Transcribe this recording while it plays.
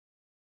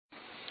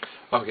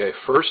Okay,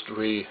 first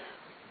we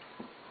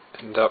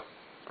end up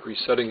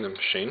resetting the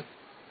machine.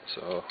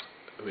 So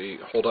we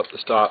hold up the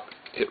stop,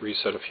 hit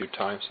reset a few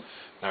times,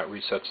 that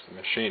resets the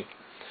machine.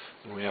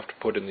 And we have to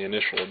put in the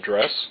initial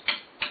address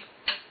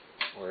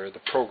where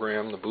the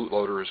program, the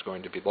bootloader, is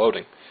going to be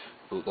loading.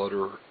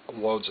 Bootloader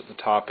loads at the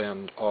top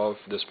end of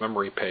this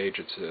memory page.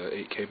 It's a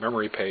 8K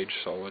memory page,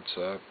 so it's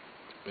a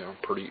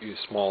pretty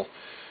small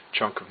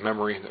chunk of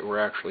memory that we're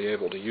actually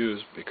able to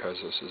use because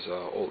this is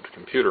an old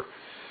computer.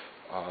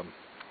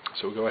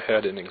 So we go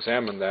ahead and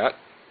examine that,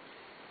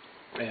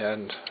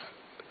 and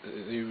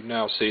you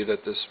now see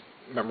that this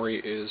memory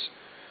is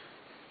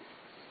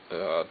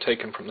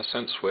taken from the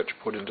sense switch,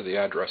 put into the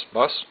address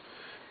bus.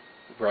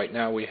 Right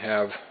now we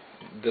have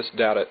this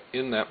data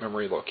in that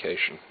memory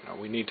location. Now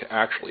we need to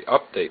actually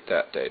update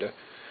that data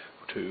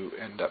to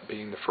end up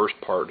being the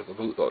first part of the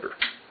bootloader.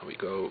 We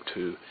go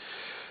to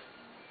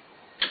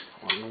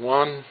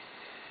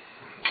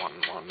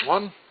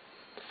 111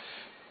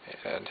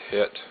 and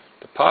hit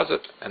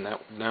deposit, and that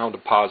will now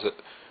deposit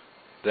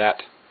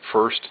that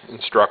first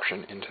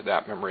instruction into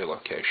that memory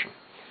location.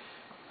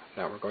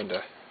 Now we're going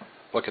to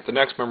look at the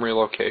next memory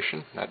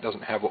location. That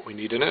doesn't have what we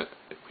need in it.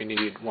 We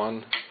need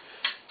 1000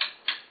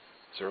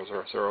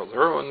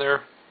 in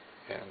there,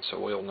 and so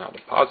we'll now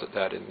deposit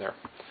that in there.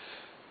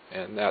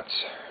 And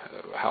that's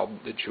how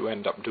did you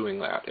end up doing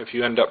that. If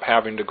you end up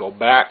having to go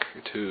back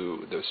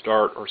to the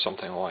start or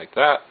something like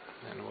that,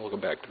 and we'll go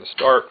back to the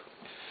start,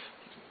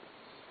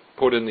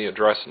 put in the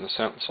address and the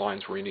sentence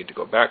lines where you need to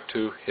go back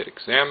to, hit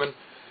examine,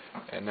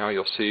 and now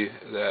you'll see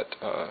that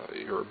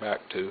you're back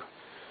to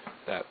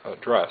that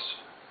address.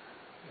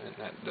 And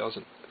that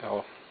doesn't,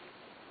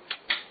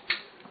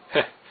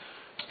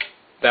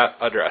 that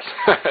address.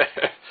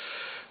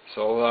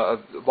 So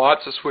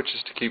lots of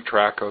switches to keep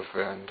track of,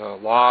 and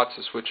lots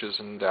of switches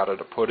and data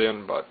to put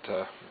in, but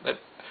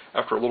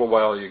after a little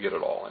while you get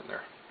it all in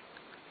there.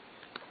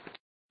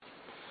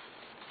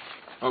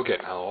 Okay,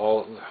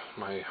 now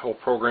my whole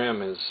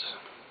program is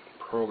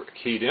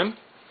keyed in,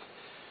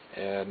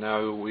 and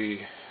now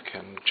we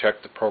can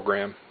check the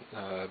program.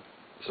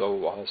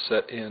 So I'll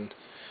set in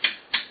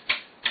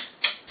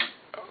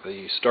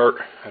the start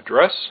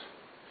address,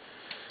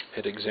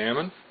 hit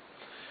examine,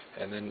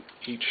 and then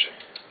each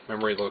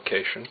memory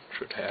location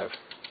should have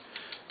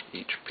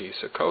each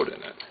piece of code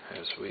in it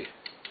as we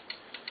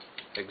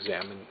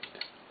examine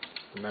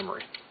the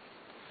memory.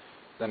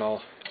 Then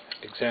I'll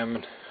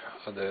examine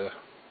the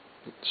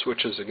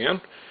switches again,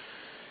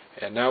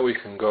 and now we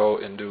can go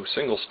and do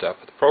single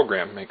step of the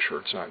program, make sure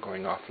it's not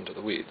going off into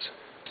the weeds.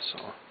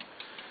 So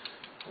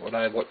what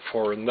I look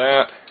for in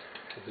that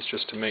is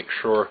just to make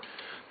sure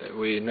that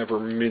we never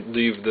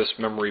leave this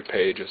memory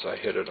page as I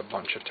hit it a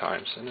bunch of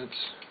times, and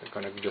it's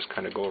going to just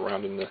kind of go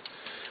around in the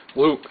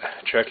loop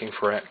checking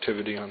for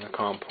activity on the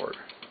COM port.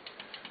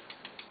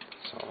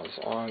 So as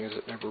long as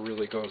it never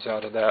really goes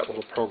out of that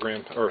little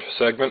program or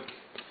segment,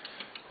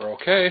 we're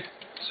okay.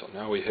 So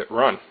now we hit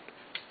run,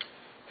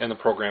 and the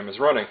program is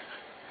running.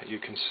 You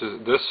can see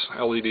this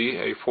LED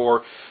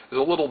A4 is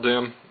a little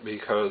dim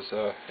because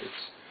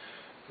it's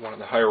one of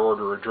the higher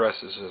order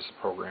addresses as the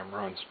program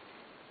runs.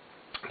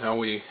 Now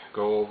we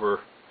go over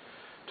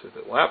to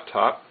the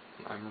laptop.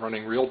 I'm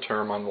running real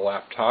term on the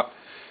laptop,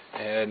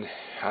 and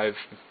I've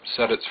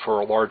set it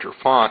for a larger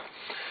font.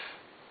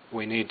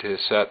 We need to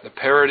set the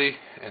parity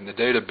and the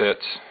data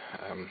bits,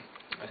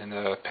 and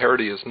the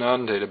parity is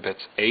none, data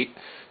bits 8,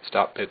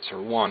 stop bits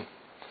are 1.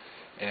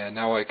 And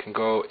now I can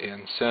go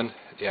and send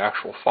the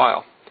actual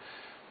file.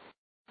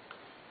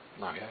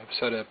 Now I've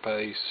set up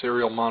a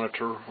serial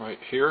monitor right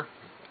here,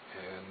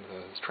 and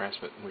it's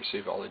transmit and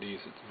receive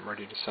LEDs. I'm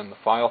ready to send the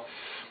file.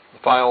 The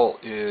file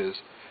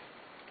is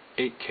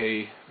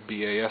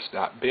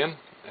 8kbas.bin,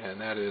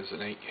 and that is an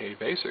 8K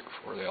basic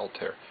for the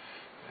Altair.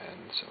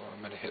 And so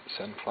I'm going to hit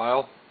send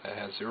file. It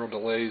has 0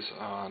 delays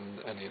on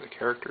any of the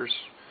characters,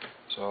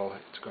 so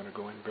it's going to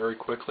go in very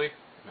quickly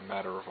in a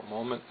matter of a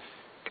moment.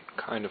 You can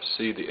kind of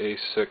see the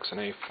A6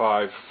 and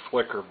A5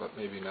 flicker, but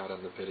maybe not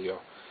on the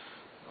video.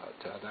 But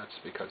that's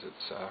because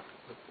it's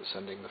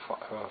sending the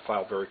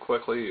file very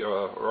quickly,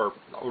 or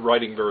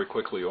writing very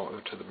quickly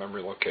to the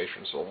memory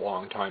location, so a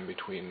long time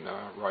between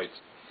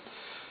writes.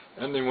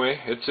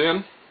 Anyway, it's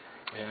in,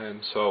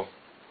 and so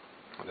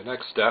the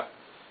next step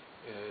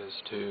is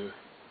to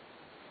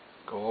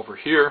go over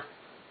here,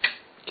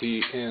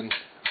 key in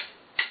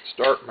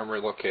start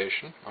memory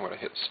location. I'm going to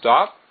hit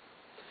stop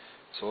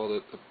so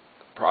that the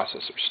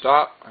processor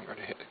stop. I'm going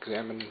to hit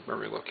examine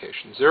memory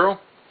location 0,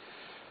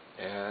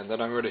 and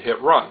then I'm going to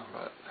hit run.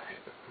 But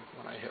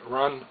when I hit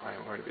run,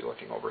 I'm going to be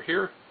looking over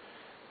here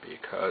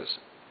because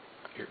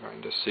you're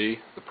going to see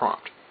the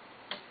prompt.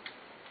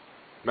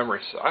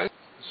 Memory size.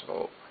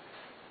 So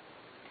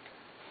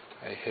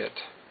I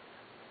hit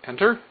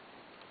enter.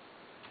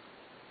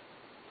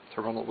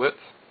 Terminal width,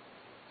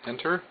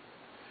 enter.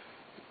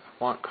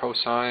 Want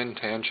cosine,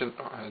 tangent,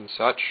 and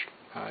such.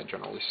 I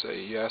generally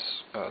say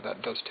yes.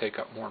 That does take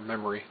up more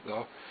memory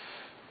though.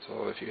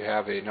 So if you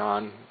have a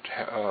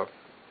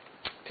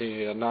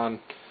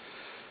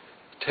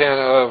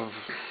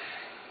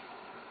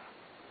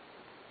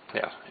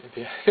Yeah,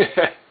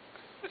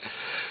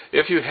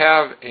 if you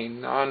have a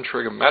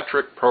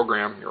non-trigonometric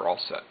program, you're all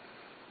set.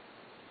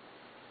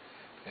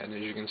 And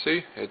as you can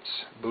see,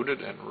 it's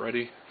booted and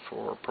ready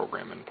for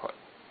program input.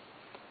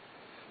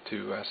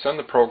 To send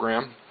the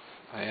program,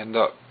 I end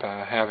up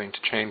having to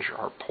change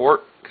our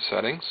port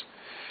settings.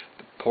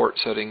 The port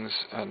settings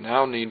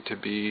now need to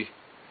be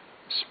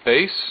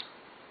space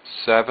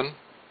 7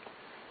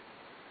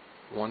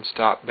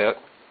 one-stop bit,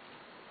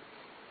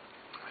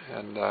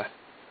 and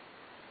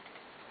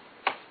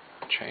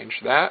change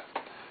that.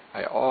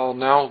 I'll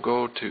now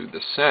go to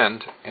the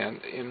send,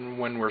 and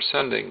when we're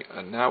sending,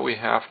 now we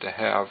have to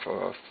have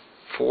a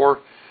 4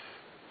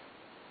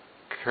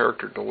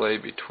 character delay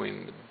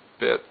between the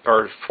bit,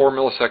 or 4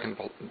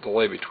 millisecond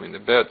delay between the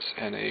bits,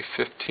 and a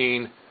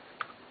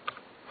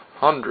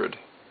 1500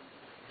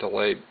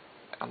 delay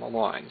on the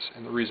lines.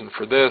 And the reason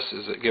for this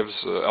is it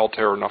gives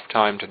Altair enough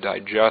time to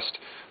digest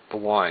the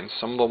lines.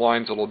 Some of the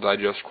lines it'll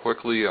digest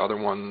quickly, other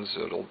ones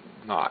it'll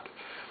not.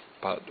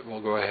 But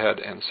we'll go ahead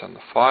and send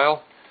the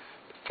file.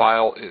 The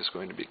file is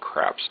going to be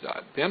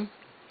craps.bin,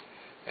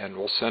 and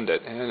we'll send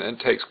it. And it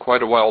takes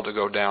quite a while to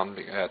go down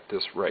at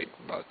this rate,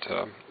 but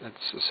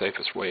it's the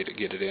safest way to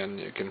get it in.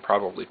 You can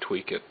probably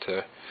tweak it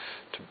to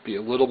be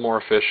a little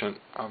more efficient,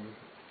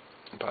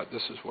 but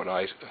this is what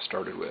I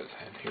started with.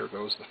 And here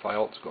goes the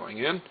file. It's going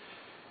in,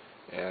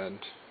 and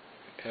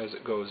as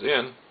it goes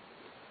in,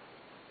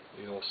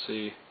 you'll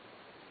see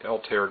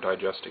Altair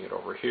digesting it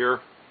over here.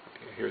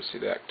 Here you see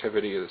the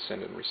activity of the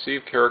send and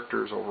receive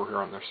characters over here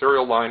on the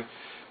serial line,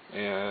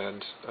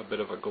 and a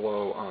bit of a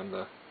glow on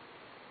the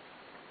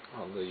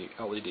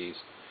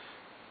LEDs.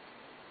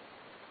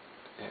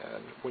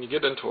 And when you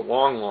get into a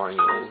long line,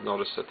 you'll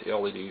notice that the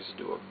LEDs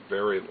do a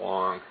very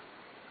long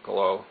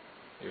glow.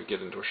 If you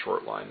get into a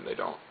short line, they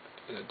don't.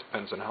 And it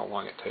depends on how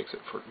long it takes it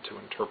to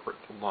interpret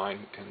the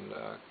line and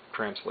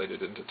translate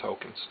it into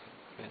tokens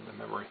in the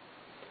memory.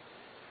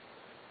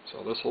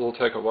 So this will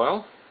take a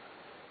while.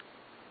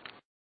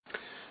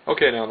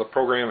 Okay, now the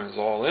program is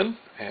all in,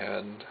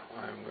 and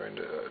I'm going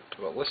to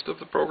do a list of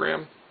the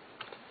program,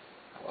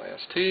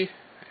 list,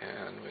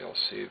 and we'll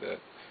see that it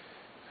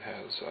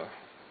has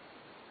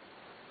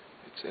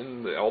it's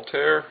in the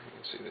Altair. You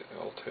can see the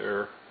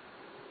Altair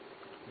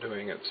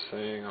doing its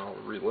thing. I'll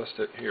relist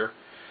it here.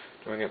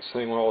 Doing its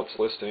thing while it's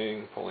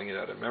listing, pulling it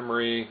out of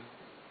memory,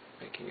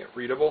 making it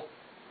readable.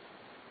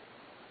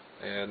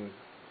 And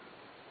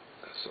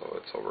so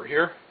it's over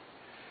here,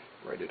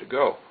 ready to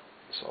go.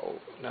 So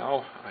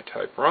now I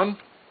type run,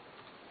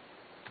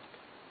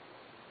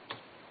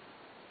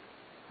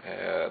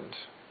 and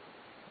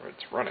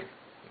it's running.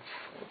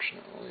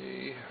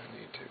 Unfortunately, I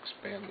need to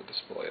expand the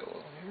display a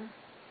little here.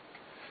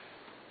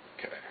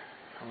 Okay.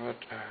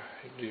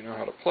 Do you know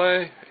how to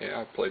play? Yeah,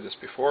 I've played this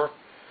before.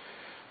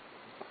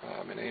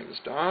 My name is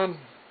Don,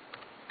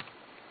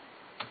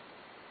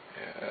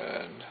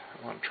 and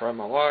I want to try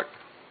my luck.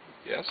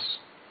 Yes.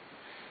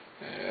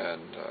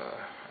 And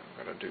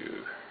I'm going to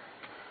do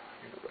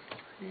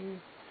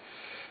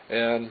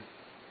and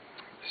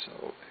so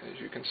as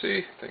you can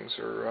see, things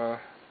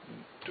are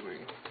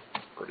doing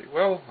pretty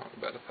well.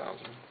 About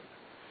 1,000,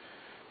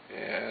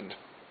 and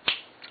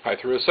I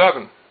threw a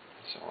 7,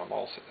 so I'm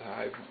all set.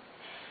 I've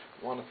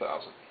won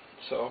 1,000.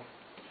 So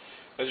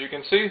as you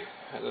can see,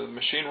 the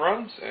machine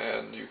runs,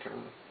 and you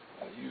can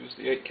use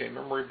the 8K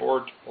memory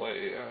board to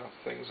play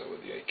things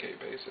with the 8K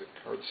basic,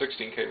 or the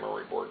 16K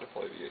memory board to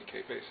play the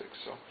 8K basics.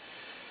 So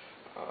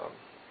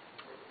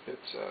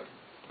it's a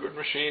good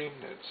machine.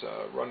 It's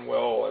run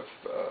well. I've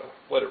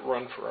let it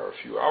run for a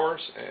few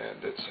hours,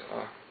 and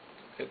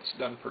it's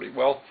done pretty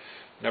well.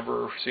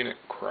 Never seen it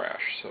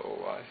crash,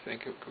 so I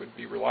think it would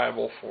be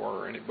reliable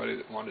for anybody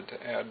that wanted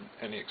to add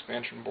any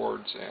expansion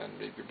boards and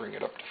maybe bring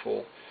it up to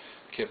full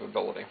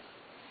capability.